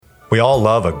We all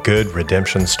love a good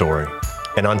redemption story.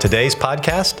 And on today's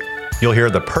podcast, you'll hear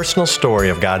the personal story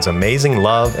of God's amazing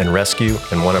love and rescue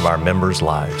in one of our members'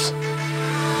 lives.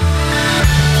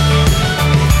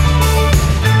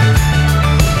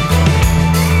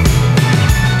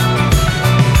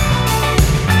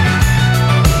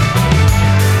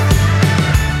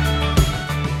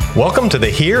 Welcome to the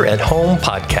Here at Home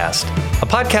podcast, a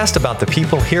podcast about the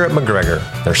people here at McGregor,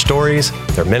 their stories,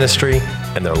 their ministry,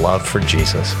 and their love for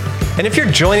Jesus. And if you're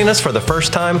joining us for the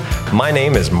first time, my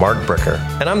name is Mark Bricker,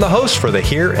 and I'm the host for the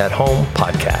Here at Home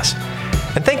podcast.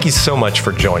 And thank you so much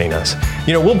for joining us.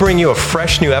 We'll bring you a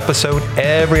fresh new episode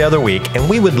every other week, and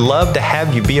we would love to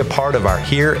have you be a part of our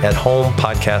Here at Home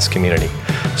podcast community.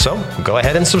 So go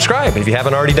ahead and subscribe if you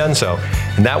haven't already done so.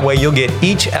 And that way you'll get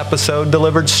each episode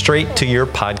delivered straight to your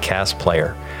podcast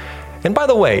player. And by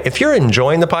the way, if you're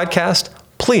enjoying the podcast,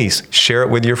 please share it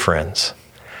with your friends.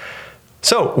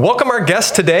 So welcome our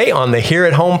guest today on the Here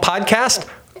at Home podcast,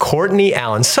 Courtney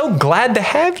Allen. So glad to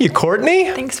have you, Courtney.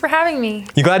 Thanks for having me.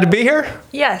 You glad to be here?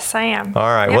 Yes, I am. All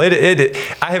right. Yep. Well,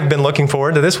 I have been looking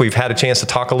forward to this. We've had a chance to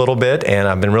talk a little bit, and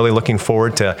I've been really looking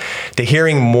forward to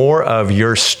hearing more of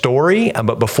your story.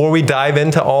 But before we dive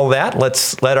into all that,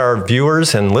 let's let our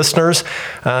viewers and listeners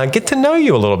get to know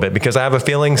you a little bit, because I have a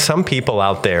feeling some people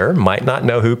out there might not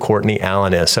know who Courtney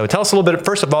Allen is. So tell us a little bit,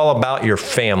 first of all, about your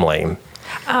family.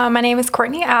 My name is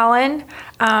Courtney Allen.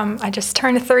 I just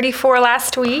turned 34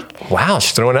 last week. Wow,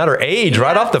 she's throwing out her age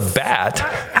right off the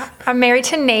bat. I'm married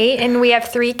to Nate, and we have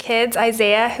 3 kids,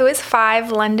 Isaiah, who is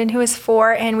 5, London, who is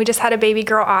 4, and we just had a baby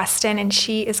girl, Austin, and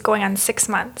she is going on 6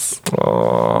 months.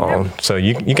 Oh, yep. So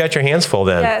you got your hands full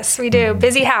then. Yes, we do.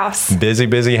 Busy house.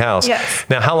 Busy house. Yes.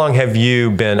 Now, how long have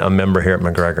you been a member here at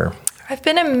McGregor? I've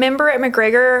been a member at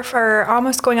McGregor for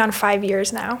almost going on 5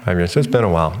 years now. 5 years. So it's been a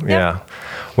while. Yep. Yeah.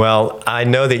 Well, I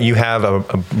know that you have a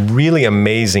really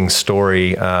amazing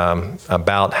story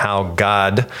about how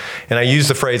God, and I used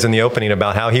the phrase in the opening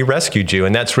about how he rescued you.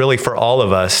 And that's really for all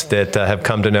of us that have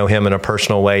come to know him in a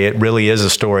personal way. It really is a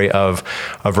story of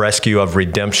rescue, of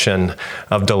redemption,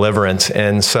 of deliverance.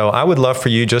 And so I would love for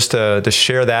you just to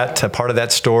share that, part of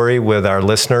that story with our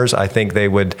listeners. I think they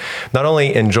would not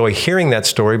only enjoy hearing that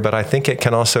story, but I think it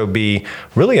can also be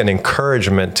really an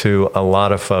encouragement to a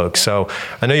lot of folks. So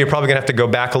I know you're probably going to have to go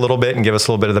back a little bit and give us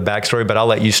a little bit of the backstory, but I'll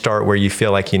let you start where you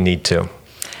feel like you need to.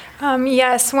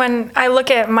 Yes, when I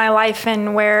look at my life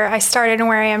and where I started and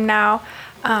where I am now,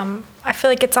 I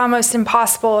feel like it's almost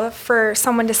impossible for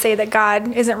someone to say that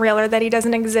God isn't real or that he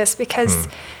doesn't exist, because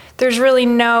there's really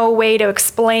no way to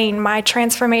explain my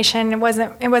transformation. It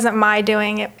wasn't my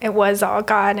doing. It was all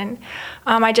God. And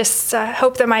I just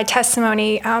hope that my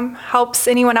testimony helps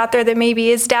anyone out there that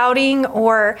maybe is doubting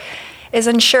or is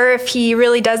unsure if he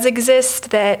really does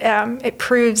exist, that it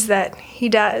proves that he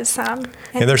does. And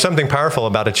there's something powerful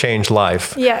about a changed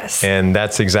life. Yes. And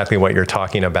that's exactly what you're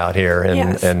talking about here. And,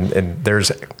 yes. and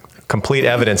there's complete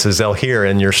evidence, as they'll hear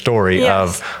in your story,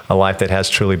 yes. of a life that has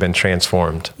truly been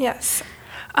transformed. Yes.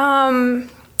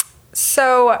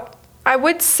 So I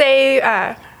would say,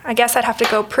 I guess I'd have to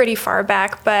go pretty far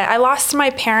back, but I lost my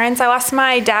parents. I lost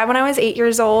my dad when I was 8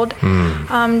 years old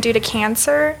due to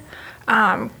cancer.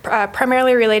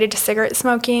 Primarily related to cigarette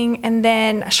smoking. And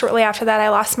then shortly after that, I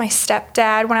lost my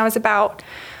stepdad when I was about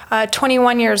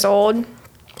 21 years old.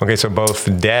 Okay, so both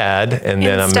dad and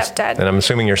then stepdad. And I'm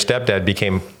assuming your stepdad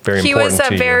became very important to you.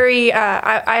 He was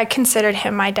I considered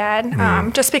him my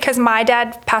dad, just because my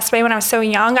dad passed away when I was so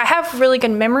young. I have really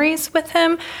good memories with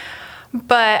him,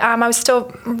 but I was still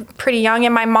pretty young,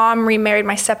 and my mom remarried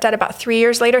my stepdad about 3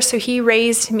 years later, so he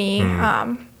raised me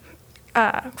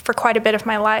for quite a bit of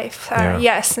my life.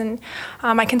 Yes, and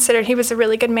I considered he was a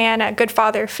really good man, a good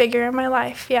father figure in my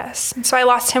life, yes. And so I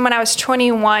lost him when I was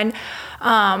 21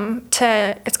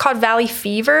 it's called valley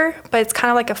fever, but it's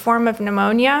kind of like a form of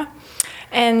pneumonia.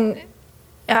 And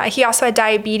he also had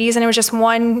diabetes, and it was just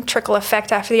one trickle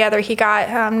effect after the other. He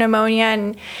got pneumonia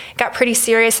and got pretty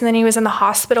serious, and then he was in the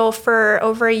hospital for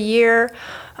over a year.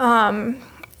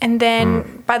 And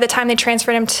then by the time they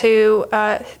transferred him to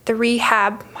the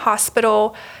rehab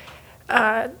hospital,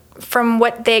 from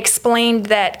what they explained,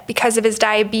 that because of his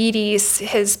diabetes,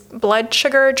 his blood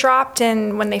sugar dropped,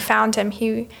 and when they found him,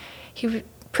 he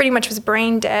pretty much was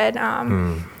brain dead.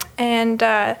 And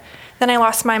then I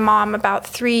lost my mom about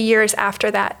 3 years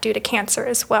after that due to cancer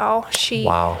as well. She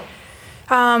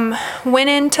went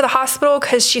into the hospital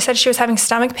because she said she was having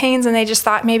stomach pains, and they just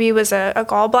thought maybe it was a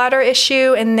gallbladder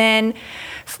issue, and then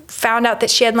found out that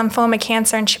she had lymphoma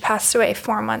cancer, and she passed away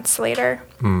 4 months later.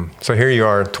 So here you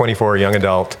are, 24, young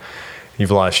adult.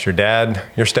 you've lost your dad,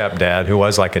 your stepdad, who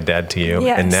was like a dad to you,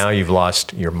 Yes. and now you've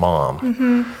lost your mom.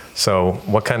 Mm-hmm. So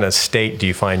what kind of state do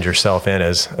you find yourself in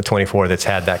as a 24 that's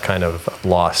had that kind of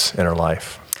loss in her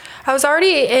life? I was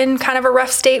already in kind of a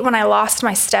rough state when I lost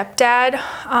my stepdad.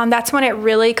 That's when it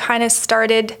really kind of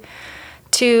started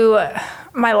to,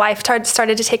 my life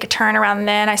started to take a turn around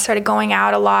then. I started going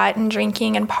out a lot and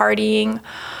drinking and partying.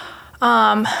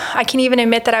 I can even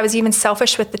admit that I was even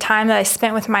selfish with the time that I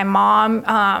spent with my mom.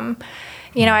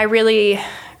 I really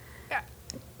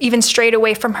even strayed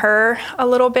away from her a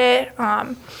little bit.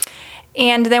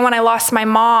 And then when I lost my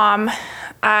mom,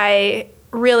 I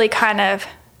really kind of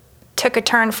took a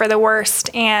turn for the worst.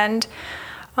 And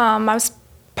I was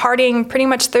partying pretty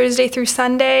much Thursday through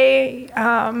Sunday,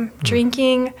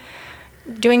 drinking,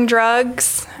 doing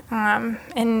drugs,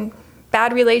 and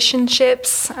bad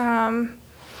relationships,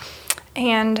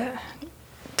 and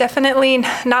definitely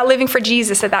not living for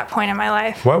Jesus at that point in my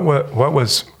life. What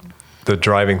was the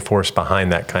driving force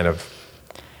behind that kind of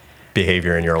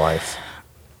behavior in your life?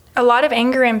 A lot of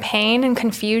anger and pain and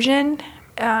confusion.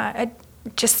 It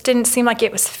just didn't seem like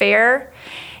it was fair.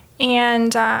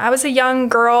 And I was a young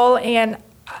girl, and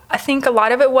I think a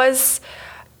lot of it was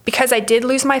because I did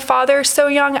lose my father so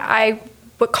young. I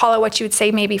would call it what you would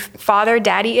say maybe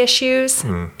father-daddy issues.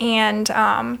 And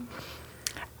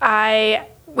I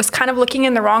was kind of looking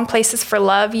in the wrong places for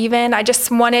love even. I just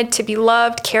wanted to be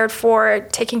loved, cared for,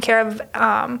 taken care of.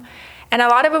 And a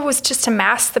lot of it was just to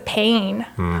mask the pain.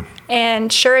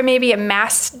 And sure, maybe it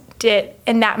masked it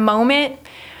in that moment.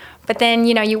 But then,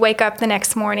 you wake up the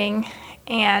next morning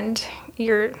and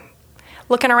you're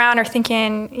looking around or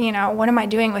thinking, what am I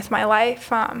doing with my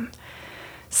life?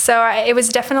 So it was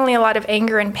definitely a lot of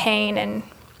anger and pain and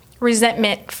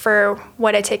resentment for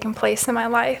what had taken place in my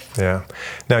life. Yeah.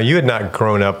 Now, you had not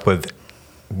grown up with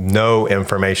no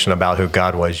information about who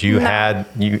God was. You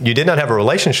did not have a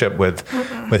relationship with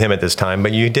him at this time,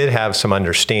 but you did have some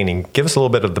understanding. Give us a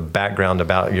little bit of the background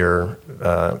about your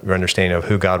understanding of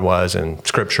who God was and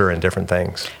Scripture and different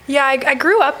things. Yeah, I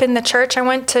grew up in the church. I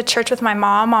went to church with my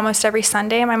mom almost every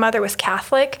Sunday, and my mother was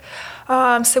Catholic.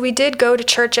 So we did go to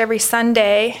church every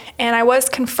Sunday, and I was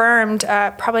confirmed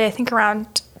probably, I think,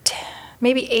 around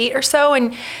maybe 8 or so.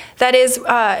 And that is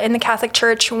in the Catholic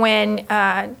Church when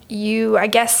you, I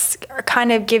guess,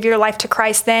 kind of give your life to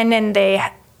Christ then, and they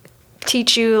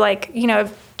teach you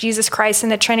Jesus Christ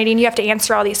and the Trinity, and you have to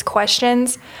answer all these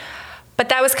questions. But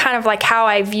that was kind of like how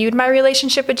I viewed my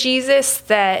relationship with Jesus,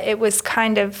 that it was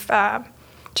kind of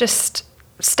just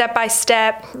step by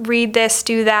step, read this,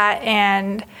 do that,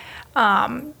 and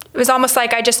it was almost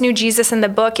like I just knew Jesus in the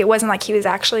book. It wasn't like he was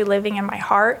actually living in my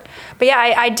heart. But yeah,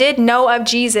 I did know of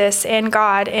Jesus and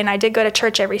God, and I did go to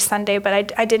church every Sunday,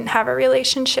 but I didn't have a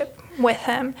relationship with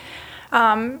him.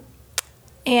 And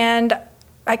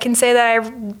I can say that I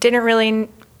didn't really,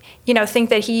 think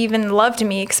that he even loved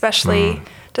me, especially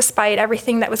despite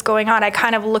everything that was going on. I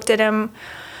kind of looked at him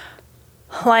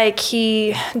like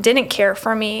he didn't care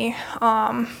for me.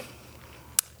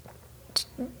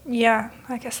 Yeah,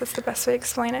 I guess that's the best way to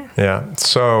explain it. Yeah.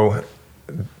 So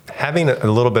having a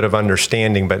little bit of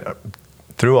understanding, but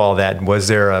through all that, was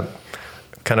there a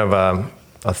kind of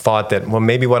a thought that, well,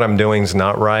 maybe what I'm doing is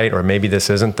not right, or maybe this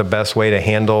isn't the best way to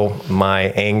handle my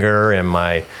anger and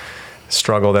my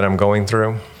struggle that I'm going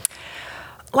through?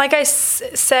 Like I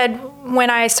said, when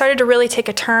I started to really take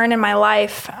a turn in my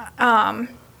life,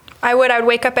 I would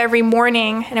wake up every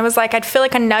morning, and it was like I'd feel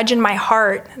like a nudge in my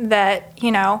heart that,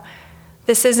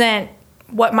 this isn't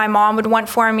what my mom would want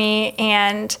for me.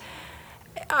 And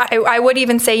I would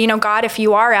even say, God, if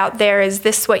you are out there, is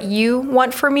this what you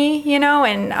want for me?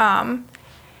 And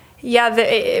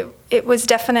it was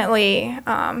definitely,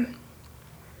 I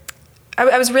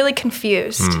was really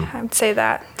confused. I would say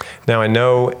that. Now, I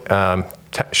know,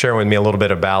 sharing with me a little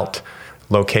bit about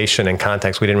location and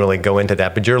context. We didn't really go into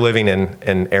that, but you're living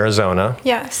in Arizona.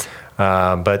 Yes.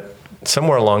 But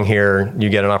somewhere along here, you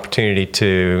get an opportunity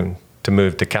to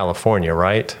move to California,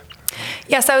 right?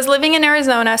 Yes, I was living in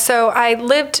Arizona. So I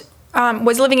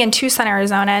was living in Tucson,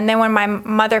 Arizona. And then when my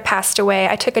mother passed away,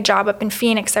 I took a job up in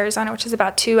Phoenix, Arizona, which is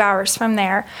about 2 hours from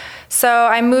there. So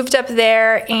I moved up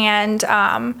there, and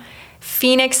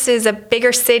Phoenix is a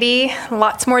bigger city,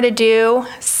 lots more to do.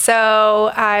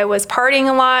 So I was partying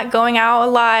a lot, going out a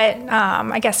lot.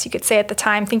 I guess you could say at the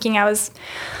time, thinking I was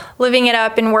living it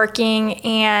up and working.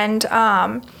 And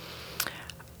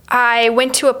I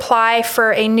went to apply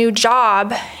for a new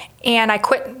job, and I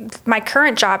quit my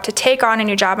current job to take on a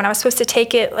new job. And I was supposed to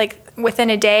take it within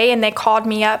a day, and they called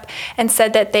me up and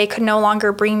said that they could no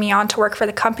longer bring me on to work for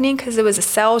the company because it was a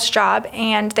sales job,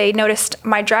 and they noticed in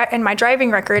my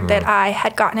driving record that I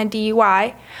had gotten a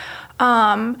DUI.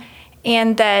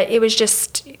 and that it was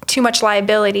just too much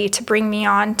liability to bring me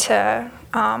on to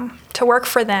work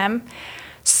for them.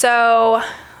 So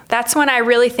that's when I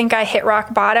really think I hit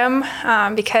rock bottom,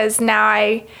 because now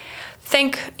I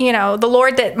thank the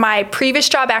Lord that my previous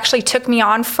job actually took me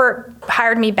on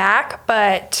hired me back,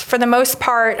 but for the most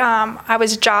part, I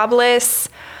was jobless.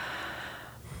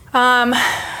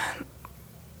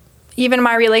 Even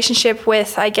my relationship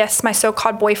with, I guess, my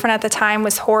so-called boyfriend at the time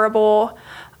was horrible.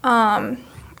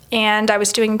 And I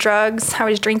was doing drugs. I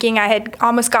was drinking. I had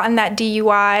almost gotten that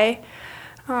DUI.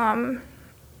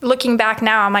 Looking back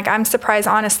now, I'm surprised,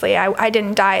 honestly, I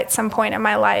didn't die at some point in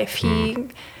my life.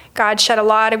 God shed a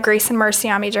lot of grace and mercy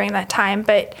on me during that time.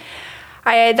 But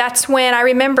that's when I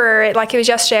remember it like it was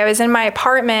yesterday. I was in my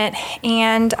apartment,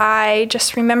 and I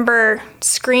just remember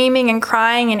screaming and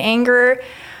crying in anger,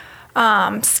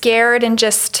 scared, and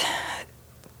just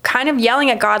kind of yelling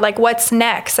at God, like, what's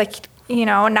next?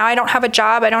 Now I don't have a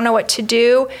job. I don't know what to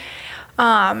do.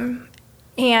 And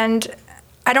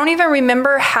I don't even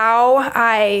remember how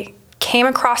I came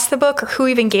across the book or who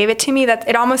even gave it to me. That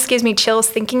it almost gives me chills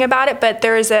thinking about it. But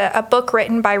there's a book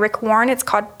written by Rick Warren. It's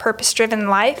called Purpose Driven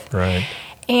Life. Right.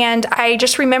 And I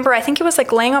just remember, I think it was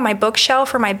like laying on my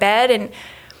bookshelf or my bed, and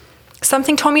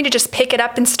something told me to just pick it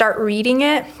up and start reading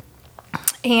it.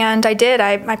 And I did.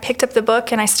 I picked up the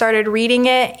book and I started reading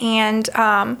it, and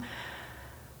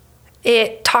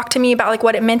it talked to me about like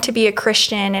what it meant to be a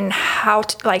Christian and how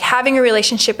to, like having a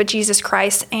relationship with Jesus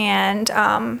Christ and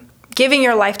giving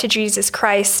your life to Jesus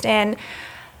Christ. And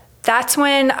that's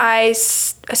when I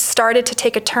started to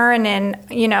take a turn. And,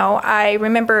 I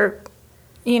remember,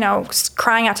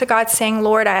 crying out to God saying,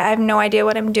 Lord, I have no idea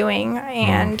what I'm doing.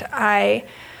 And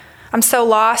I'm so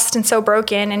lost and so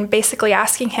broken, and basically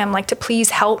asking him like to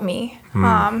please help me.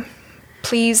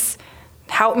 Please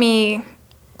help me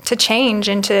to change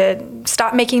and to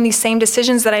stop making these same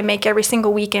decisions that I make every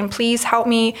single week. And please help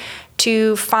me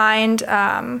to find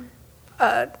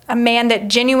a man that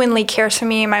genuinely cares for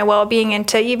me and my well-being, and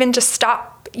to even just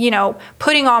stop,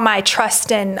 putting all my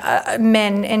trust in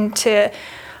men, and to,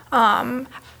 at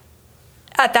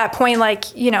that point,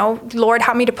 Lord,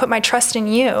 help me to put my trust in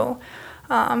you.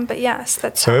 But yes,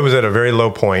 that's so. It was at a very low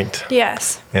point.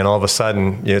 Yes. And all of a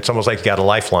sudden, it's almost like you got a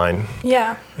lifeline.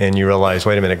 Yeah. And you realize,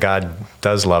 wait a minute, God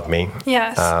does love me.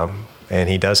 Yes. And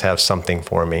He does have something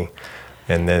for me.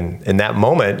 And then in that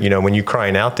moment, when you're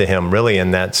crying out to Him, really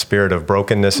in that spirit of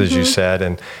brokenness, as you said,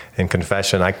 and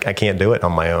confession, I can't do it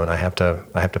on my own. I have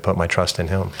to put my trust in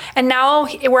Him. And now,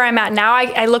 where I'm at now,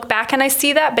 I look back and I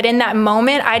see that. But in that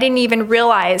moment, I didn't even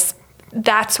realize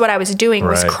that's what I was doing,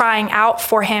 was crying out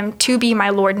for Him to be my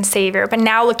Lord and Savior. But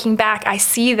now looking back, I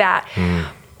see that.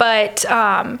 But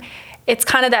it's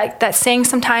kind of that saying,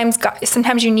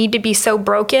 sometimes you need to be so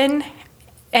broken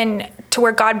and to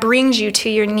where God brings you to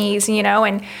your knees,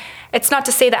 and it's not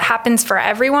to say that happens for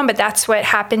everyone, but that's what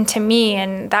happened to me.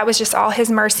 And that was just all His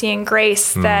mercy and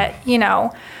grace that,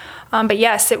 but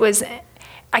yes, it was.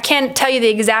 I can't tell you the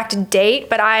exact date,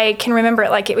 but I can remember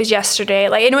it like it was yesterday.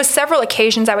 It was several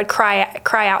occasions I would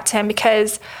cry out to Him,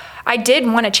 because I did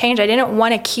want to change. I didn't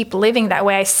want to keep living that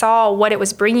way. I saw what it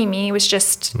was bringing me. It was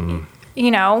just,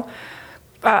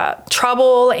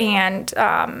 trouble, and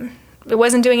it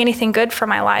wasn't doing anything good for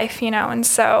my life, And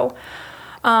so,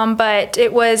 but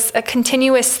it was a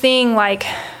continuous thing. It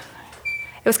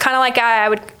was kind of like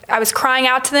I was crying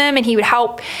out to them, and He would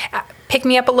help pick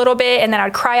me up a little bit, and then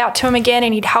I'd cry out to Him again,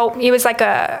 and He'd help. It was like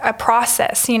a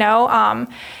process,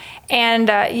 And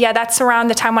that's around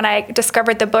the time when I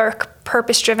discovered the book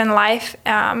Purpose Driven Life.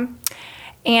 And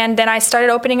then I started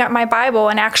opening up my Bible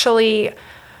and actually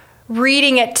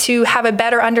reading it to have a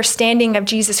better understanding of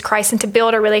Jesus Christ and to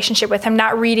build a relationship with Him,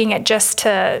 not reading it just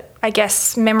to, I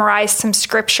guess, memorize some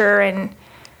scripture and,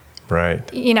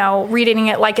 reading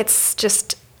it like it's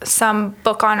just some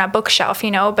book on a bookshelf,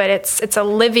 but it's a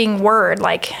living word,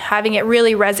 like having it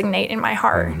really resonate in my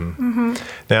heart.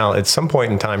 Now, at some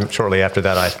point in time, shortly after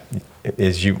that,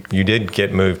 you did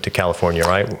get moved to California,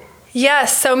 right?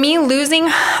 Yes. So me losing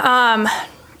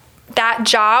that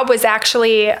job was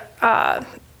actually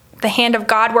the hand of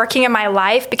God working in my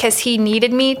life, because He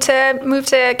needed me to move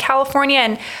to California.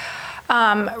 And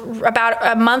about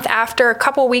a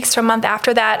couple weeks to a month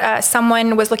after that,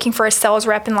 someone was looking for a sales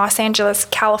rep in Los Angeles,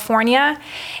 California.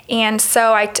 And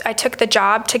so I took the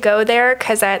job to go there,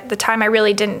 because at the time I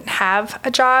really didn't have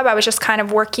a job. I was just kind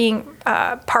of working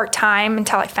part-time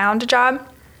until I found a job.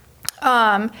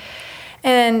 But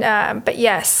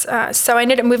yes, so I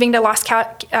ended up moving to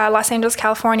Los Angeles,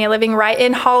 California, living right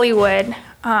in Hollywood,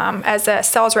 as a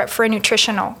sales rep for a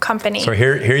nutritional company. So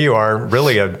here you are,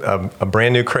 really a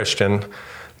brand new Christian,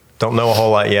 don't know a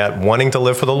whole lot yet, wanting to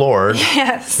live for the Lord.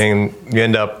 Yes. And you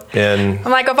end up in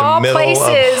I'm like, of the all middle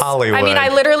places, of Hollywood. I mean, I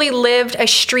literally lived a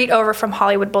street over from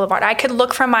Hollywood Boulevard. I could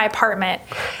look from my apartment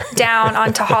down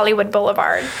onto Hollywood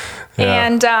Boulevard. Yeah.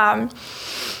 And,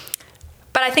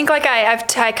 but I think like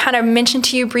I kind of mentioned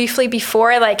to you briefly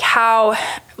before, like how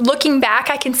looking back,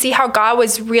 I can see how God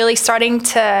was really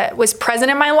was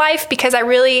present in my life, because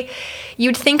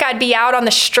you'd think I'd be out on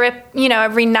the strip,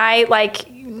 every night, like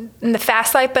in the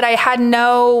fast life, but I had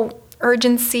no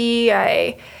urgency.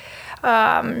 I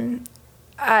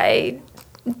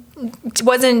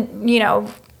wasn't,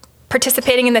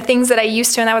 participating in the things that I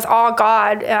used to, and that was all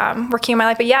God working in my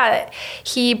life. But yeah,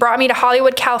 he brought me to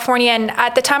Hollywood, California, and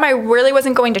at the time I really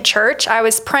wasn't going to church. I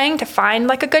was praying to find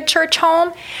like a good church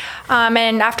home.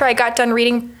 And after I got done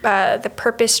reading the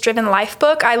Purpose Driven Life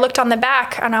book, I looked on the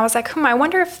back and I was like, I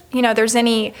wonder if there's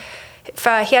if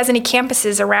he has any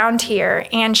campuses around here.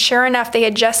 And sure enough, they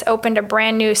had just opened a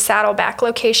brand new Saddleback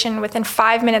location within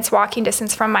 5 minutes walking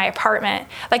distance from my apartment.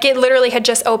 Like it literally had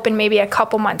just opened maybe a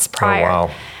couple months prior. Oh,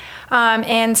 wow.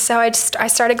 And so I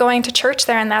started going to church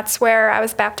there, and that's where I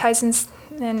was baptized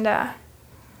and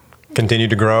continue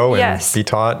to grow and yes. be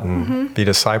taught and be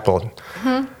discipled.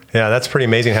 Mm-hmm. Yeah, that's pretty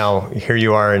amazing how here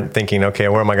you are and thinking, okay,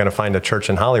 where am I going to find a church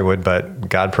in Hollywood? But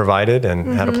God provided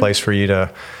and had a place for you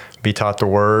to be taught the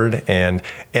word. And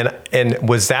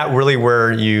was that really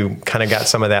where you kind of got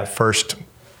some of that first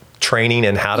training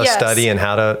and how to yes. study and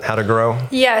how to grow?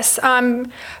 Yes.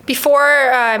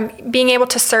 Before being able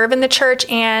to serve in the church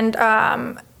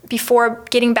and before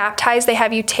getting baptized, they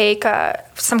have you take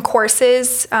some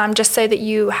courses just so that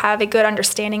you have a good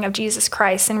understanding of Jesus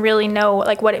Christ and really know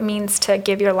like what it means to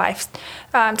give your life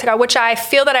to God, which I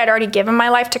feel that I'd already given my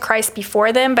life to Christ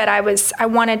before then, but I'd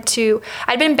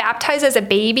been baptized as a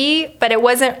baby, but it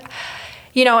wasn't,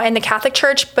 in the Catholic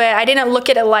Church, but I didn't look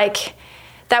at it like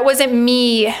that wasn't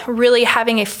me really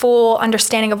having a full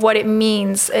understanding of what it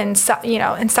means in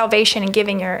salvation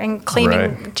and claiming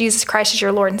right. Jesus Christ as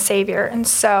your Lord and Savior. And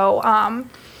so,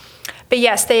 but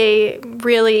yes, they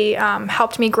really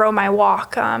helped me grow my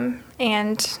walk and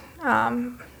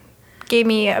gave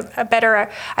me a better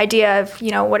idea of,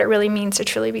 what it really means to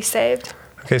truly be saved.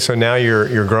 Okay, so now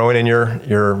you're growing in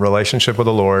your relationship with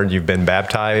the Lord. You've been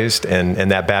baptized, and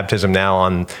that baptism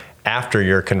now after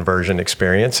your conversion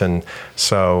experience, and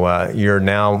so you're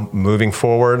now moving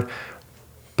forward,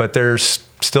 but there's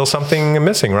still something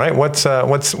missing, right? What's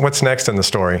next in the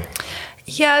story?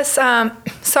 Yes,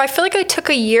 so I feel like I took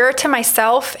a year to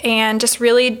myself and just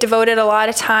really devoted a lot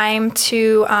of time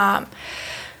to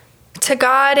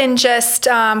God, and just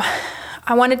I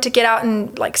wanted to get out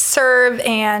and like serve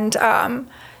and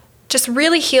just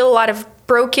really heal a lot of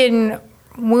broken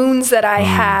wounds that I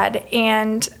had.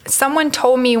 And someone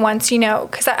told me once,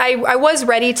 because I was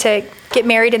ready to get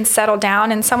married and settle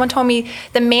down, and someone told me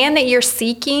the man that you're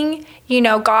seeking,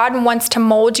 God wants to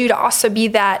mold you to also be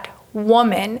that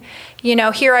woman.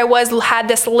 Here I had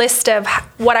this list of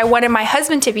what I wanted my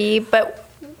husband to be, but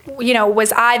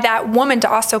was I that woman to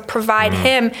also provide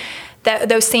him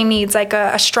those same needs, like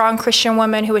a strong Christian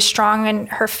woman who was strong in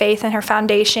her faith and her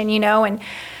foundation, and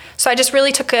so I just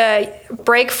really took a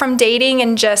break from dating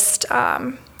and just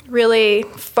really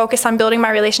focused on building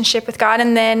my relationship with God.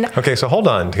 And then... Okay, so hold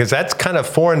on, because that's kind of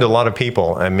foreign to a lot of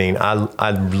people. I mean,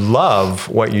 I love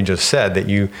what you just said, that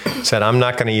you said, I'm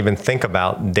not going to even think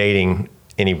about dating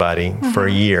anybody for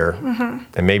a year.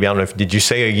 And maybe, I don't know, did you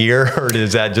say a year, or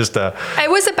is that just a... It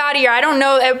was about a year. I don't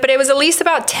know, but it was at least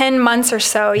about 10 months or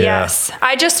so, yes.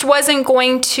 I just wasn't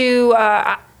going to...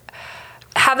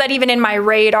 have that even in my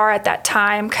radar at that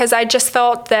time, because I just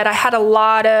felt that I had a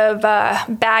lot of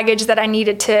baggage that I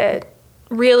needed to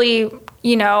really,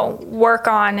 work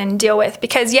on and deal with.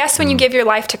 Because yes, when you give your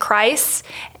life to Christ,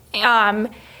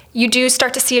 you do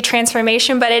start to see a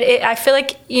transformation, but I feel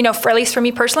like, at least for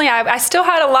me personally, I still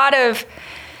had a lot of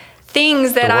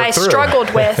things that I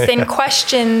struggled with and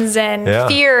questions and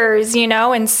fears,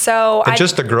 and so... And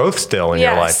just the growth still in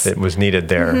your life that was needed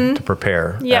there to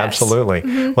prepare. Yes.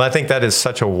 Absolutely. Well, I think that is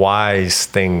such a wise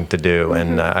thing to do,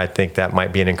 and I think that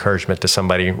might be an encouragement to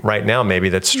somebody right now maybe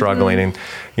that's struggling and,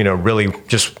 really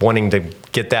just wanting to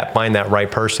find that right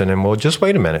person. And well, just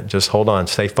wait a minute, just hold on,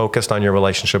 stay focused on your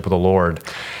relationship with the Lord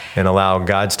and allow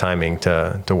God's timing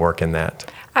to work in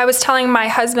that. I was telling my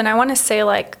husband, I want to say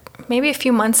maybe a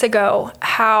few months ago,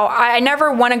 how I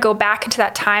never want to go back into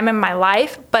that time in my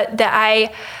life, but that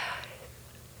I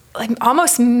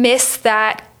almost miss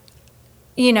that,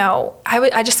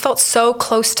 I just felt so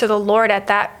close to the Lord at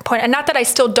that point. And not that I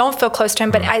still don't feel close to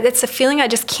him, but it's a feeling I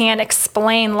just can't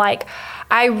explain. Like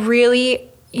I really,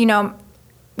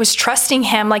 was trusting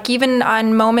him, like even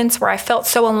on moments where I felt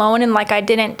so alone and like I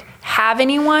didn't have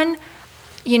anyone,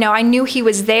 I knew he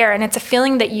was there. And it's a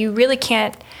feeling that you really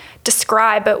can't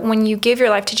describe, but when you give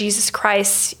your life to Jesus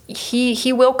Christ,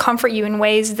 he will comfort you in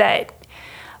ways that,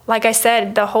 like I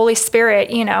said, the Holy Spirit,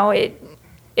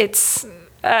 it's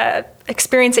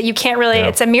experience that you can't really,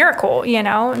 it's a miracle,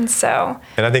 and so.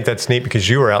 And I think that's neat because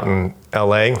you were out in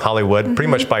LA, Hollywood, pretty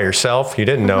much by yourself. You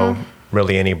didn't know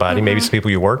really anybody, maybe some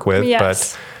people you work with,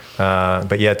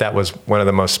 but yet that was one of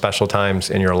the most special times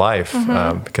in your life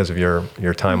because of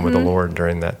your time with the Lord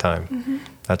during that time.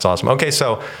 That's awesome. Okay,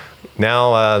 so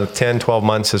now 10, 12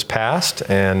 months has passed,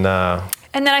 and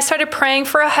then I started praying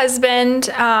for a husband,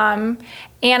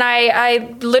 and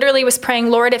I literally was praying,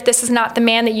 Lord, if this is not the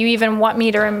man that you even want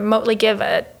me to remotely give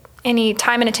any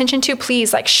time and attention to,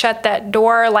 please, like, shut that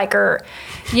door,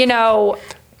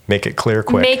 make it clear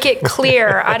quick. Make it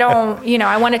clear. I don't,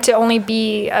 I want it to only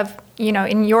be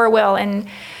in your will. And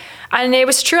it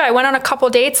was true. I went on a couple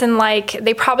dates, and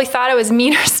they probably thought I was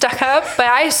mean or stuck up, but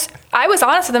I was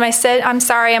honest with them. I said, I'm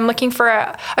sorry, I'm looking for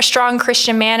a strong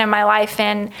Christian man in my life,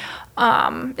 and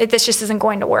this just isn't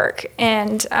going to work.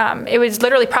 And it was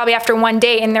literally probably after one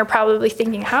date, and they're probably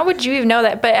thinking, how would you even know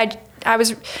that? But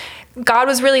God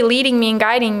was really leading me and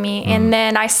guiding me. And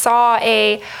then I saw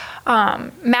a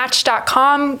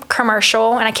Match.com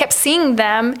commercial, and I kept seeing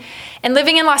them. And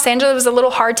living in Los Angeles was a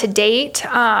little hard to date.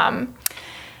 I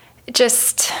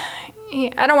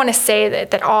don't want to say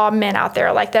that all men out there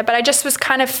are like that, but I just was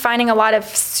kind of finding a lot of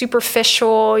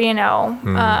superficial, and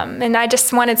I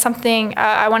just wanted something,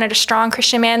 I wanted a strong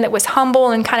Christian man that was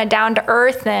humble and kind of down to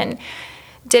earth and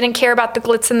didn't care about the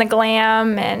glitz and the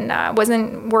glam, and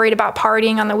wasn't worried about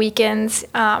partying on the weekends.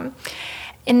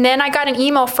 And then I got an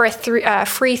email for a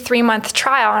free 3-month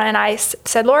trial, and I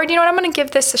said, Lord, you know what, I'm going to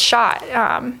give this a shot.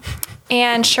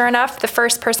 And sure enough, the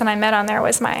first person I met on there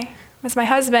was my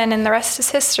husband, and the rest is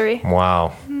history.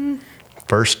 Wow.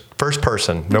 First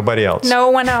person, nobody else. No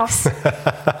one else.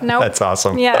 Nope. That's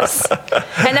awesome. Yes.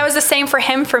 And that was the same for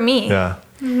him, for me. Yeah.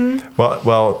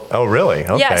 Well, oh, really?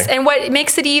 Okay. Yes. And what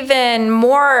makes it even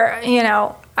more,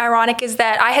 ironic is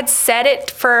that I had set it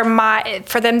for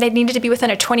them, they needed to be within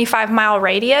a 25-mile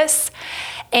radius.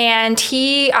 And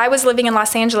I was living in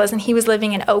Los Angeles, and he was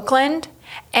living in Oakland.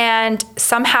 And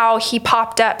somehow he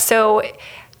popped up. So,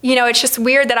 it's just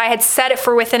weird that I had set it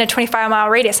for within a 25-mile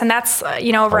radius, and that's,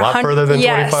 over a lot further than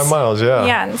 25 miles, yeah.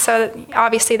 Yeah, and so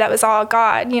obviously that was all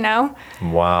God,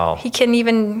 Wow. He can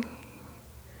even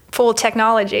fool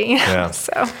technology, Yeah.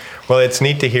 So. Well, it's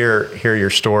neat to hear your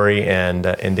story and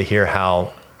to hear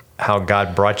how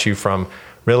God brought you from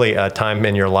really a time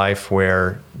in your life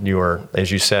where you were, as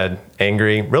you said,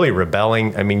 angry, really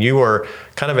rebelling. I mean, you were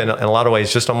kind of in a lot of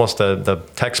ways just almost the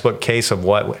textbook case of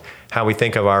how we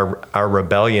think of our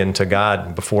rebellion to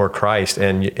God before Christ,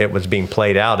 and it was being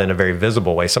played out in a very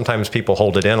visible way. Sometimes people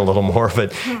hold it in a little more,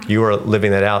 but you were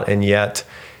living that out, and yet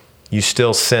you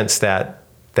still sense that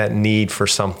need for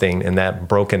something and that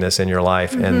brokenness in your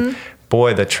life. And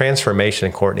boy, the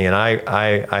transformation, Courtney, and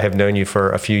I have known you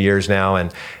for a few years now,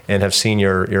 and have seen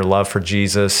your love for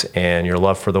Jesus and your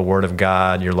love for the Word of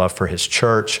God, your love for His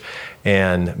church,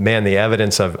 and man, the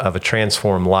evidence of a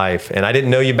transformed life. And I didn't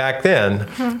know you back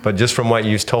then, but just from what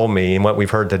you've told me and what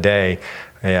we've heard today,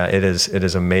 yeah, it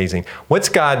is amazing. What's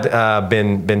God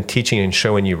been teaching and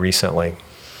showing you recently?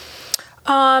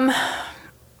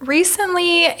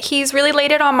 Recently, he's really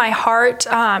laid it on my heart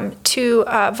to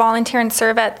volunteer and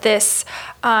serve at this.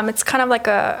 It's kind of like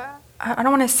I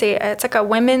don't want to say it, it's like a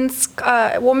women's,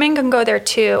 women can go there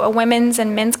too, a women's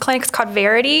and men's clinic. It's called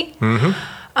Verity.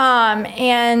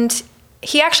 And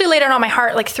he actually laid it on my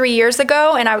heart like 3 years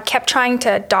ago, and I kept trying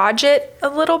to dodge it a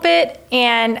little bit.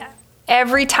 And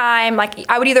every time, like,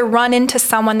 I would either run into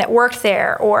someone that worked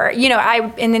there, or,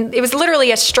 and then it was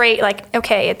literally a straight, like,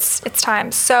 okay, it's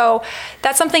time. So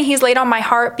that's something he's laid on my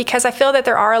heart, because I feel that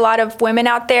there are a lot of women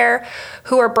out there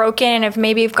who are broken and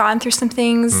have gone through some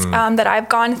things that I've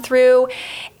gone through.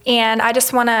 And I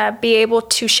just want to be able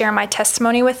to share my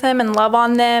testimony with them and love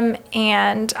on them,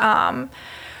 and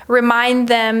remind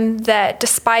them that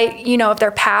despite, of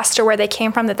their past or where they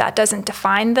came from, that doesn't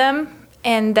define them,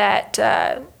 and that,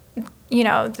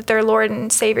 that their Lord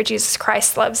and Savior Jesus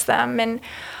Christ loves them. And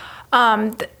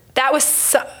that was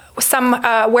some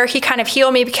where he kind of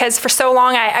healed me, because for so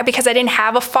long, because I didn't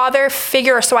have a father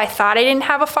figure, or so I thought I didn't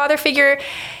have a father figure,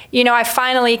 I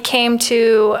finally came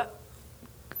to,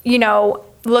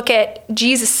 look at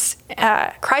Jesus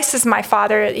Christ as my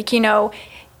father.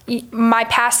 My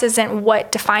past isn't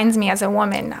what defines me as a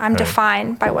woman. I'm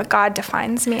defined by what God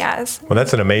defines me as. Well,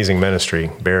 that's an amazing ministry,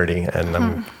 Verity,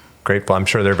 and grateful. I'm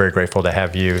sure they're very grateful to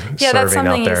have you Yeah, serving out that's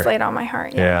something there. He's laid on my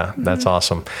heart. Yeah, that's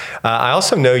awesome. I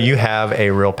also know you have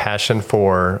a real passion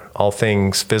for all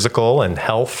things physical and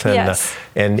health, and Yes.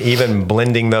 And even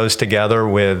blending those together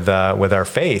with our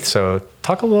faith. So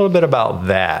talk a little bit about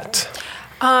that.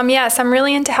 Yes, I'm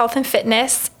really into health and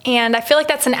fitness, and I feel like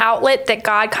that's an outlet that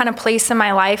God kind of placed in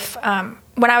my life.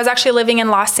 When I was actually living in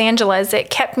Los Angeles, it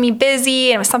kept me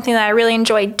busy, and it was something that I really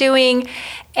enjoyed doing.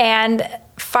 And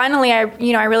finally, I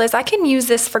realized I can use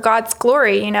this for God's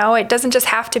glory. It doesn't just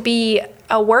have to be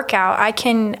a workout. I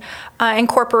can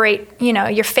incorporate,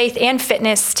 your faith and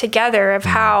fitness together of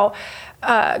how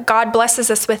God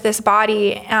blesses us with this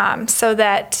body so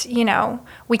that,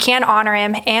 we can honor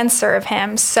him and serve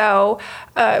him. So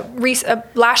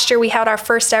last year we held our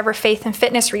first ever faith and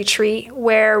fitness retreat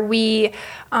where we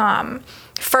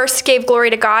first gave glory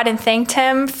to God and thanked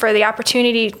him for the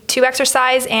opportunity to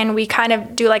exercise. And we kind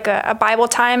of do like a Bible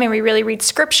time, and we really read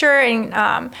scripture.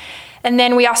 And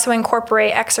then we also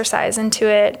incorporate exercise into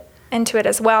it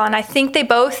as well. And I think they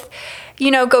both,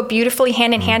 go beautifully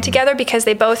hand in hand together because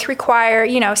they both require,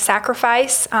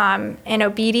 sacrifice and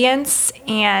obedience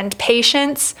and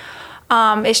patience.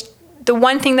 It's the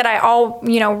one thing that I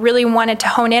really wanted to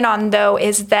hone in on, though,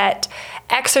 is that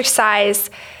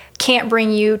exercise can't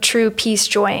bring you true peace,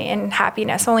 joy, and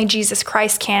happiness. Only Jesus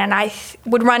Christ can. And I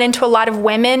would run into a lot of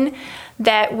women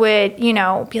that would,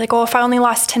 be like, oh, if I only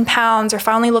lost 10 pounds or if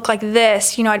I only look like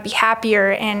this, I'd be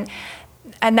happier. And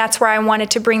that's where I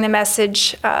wanted to bring the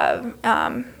message of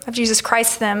Jesus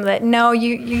Christ to them, that no,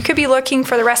 you could be looking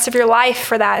for the rest of your life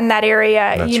for that in that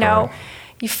area. That's right.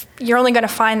 You're only going to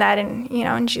find that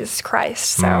in Jesus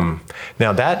Christ. So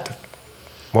Now that,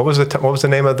 what was the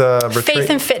name of the retreat? Faith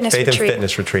and Fitness Retreat. Faith and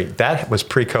Fitness Retreat. That was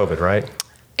pre-COVID, right?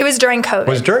 It was during COVID. It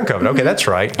was during COVID. Okay, that's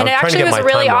right. And it actually was a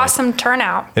really awesome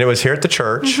turnout. And it was here at the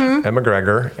church at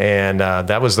McGregor, and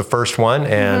that was the first one.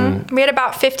 And we had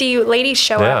about 50 ladies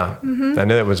show up. I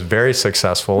knew it was very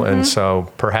successful, and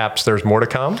so perhaps there's more to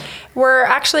come. We're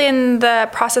actually in the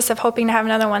process of hoping to have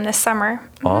another one this summer.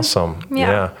 Awesome.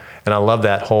 Yeah. And I love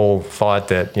that whole thought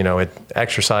that,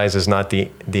 exercise is not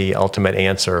the ultimate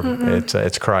answer.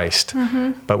 It's Christ.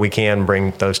 But we can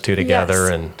bring those two together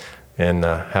and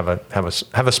have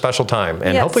a special time.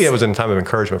 And hopefully it was a time of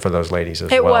encouragement for those ladies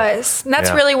as well. It was. And that's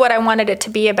really what I wanted it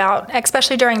to be about,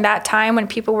 especially during that time when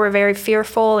people were very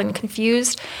fearful and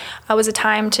confused. It was a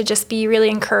time to just be really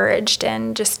encouraged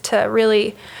and just to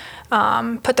really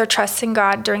put their trust in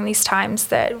God during these times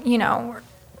that,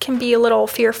 can be a little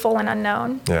fearful and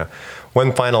unknown. Yeah.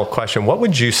 One final question. What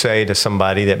would you say to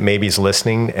somebody that maybe is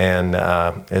listening and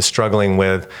is struggling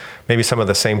with maybe some of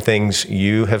the same things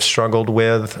you have struggled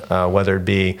with, whether it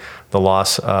be the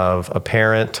loss of a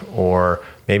parent or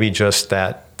maybe just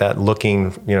that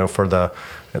looking, for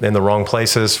in the wrong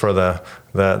places for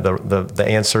the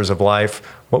answers of life?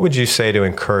 What would you say to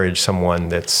encourage someone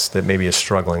that maybe is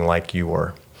struggling like you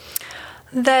were?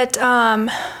 That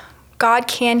God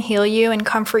can heal you and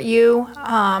comfort you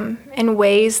in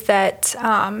ways that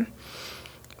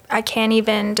I can't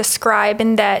even describe,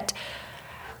 and that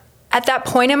at that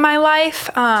point in my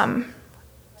life,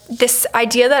 this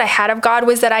idea that I had of God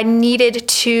was that I needed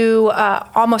to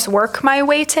almost work my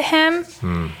way to him.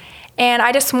 And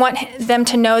I just want them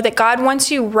to know that God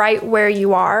wants you right where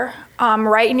you are,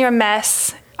 right in your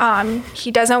mess.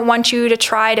 He doesn't want you to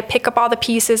try to pick up all the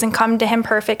pieces and come to him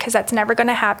perfect, because that's never going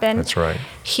to happen. That's right.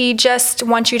 He just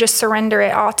wants you to surrender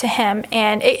it all to him.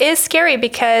 And it is scary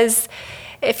because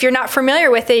if you're not familiar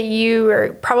with it, you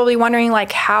are probably wondering,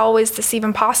 like, how is this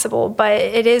even possible? But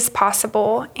it is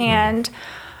possible. And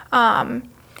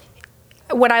when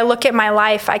I look at my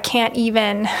life, I can't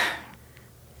even,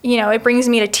 it brings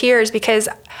me to tears because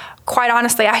quite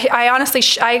honestly,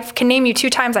 I can name you 2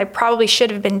 times I probably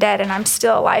should have been dead, and I'm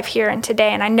still alive here and today.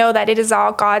 And I know that it is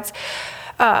all God's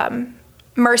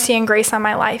mercy and grace on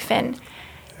my life. And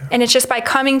it's just by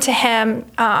coming to him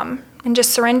and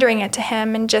just surrendering it to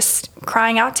him and just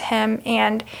crying out to him.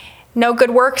 And no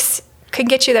good works could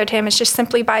get you there to him. It's just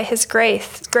simply by his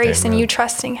grace Amen. And you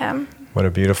trusting him. What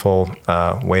a beautiful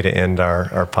way to end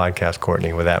our podcast,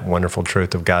 Courtney, with that wonderful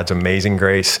truth of God's amazing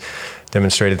grace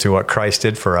demonstrated through what Christ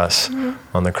did for us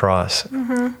on the cross.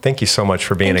 Thank you so much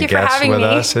for being a guest with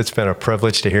us. It's been a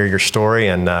privilege to hear your story,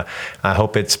 and I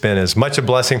hope it's been as much a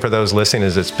blessing for those listening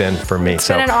as it's been for me. It's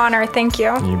been an honor. Thank you.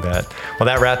 You bet. Well,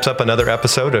 that wraps up another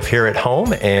episode of Here at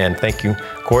Home, and thank you,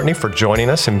 Courtney, for joining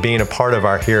us and being a part of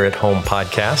our Here at Home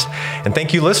podcast. And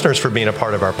thank you, listeners, for being a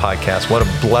part of our podcast. What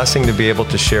a blessing to be able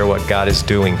to share what God is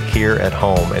doing here at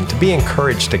home and to be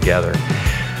encouraged together.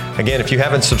 Again, if you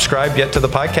haven't subscribed yet to the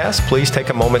podcast, please take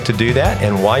a moment to do that.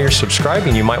 And while you're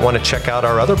subscribing, you might want to check out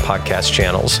our other podcast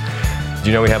channels. Do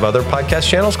you know we have other podcast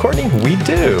channels, Courtney? We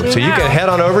do. So you can head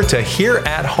on over to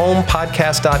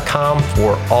hereathomepodcast.com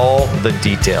for all the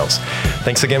details.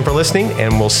 Thanks again for listening,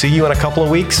 and we'll see you in a couple of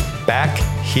weeks back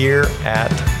here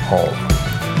at home.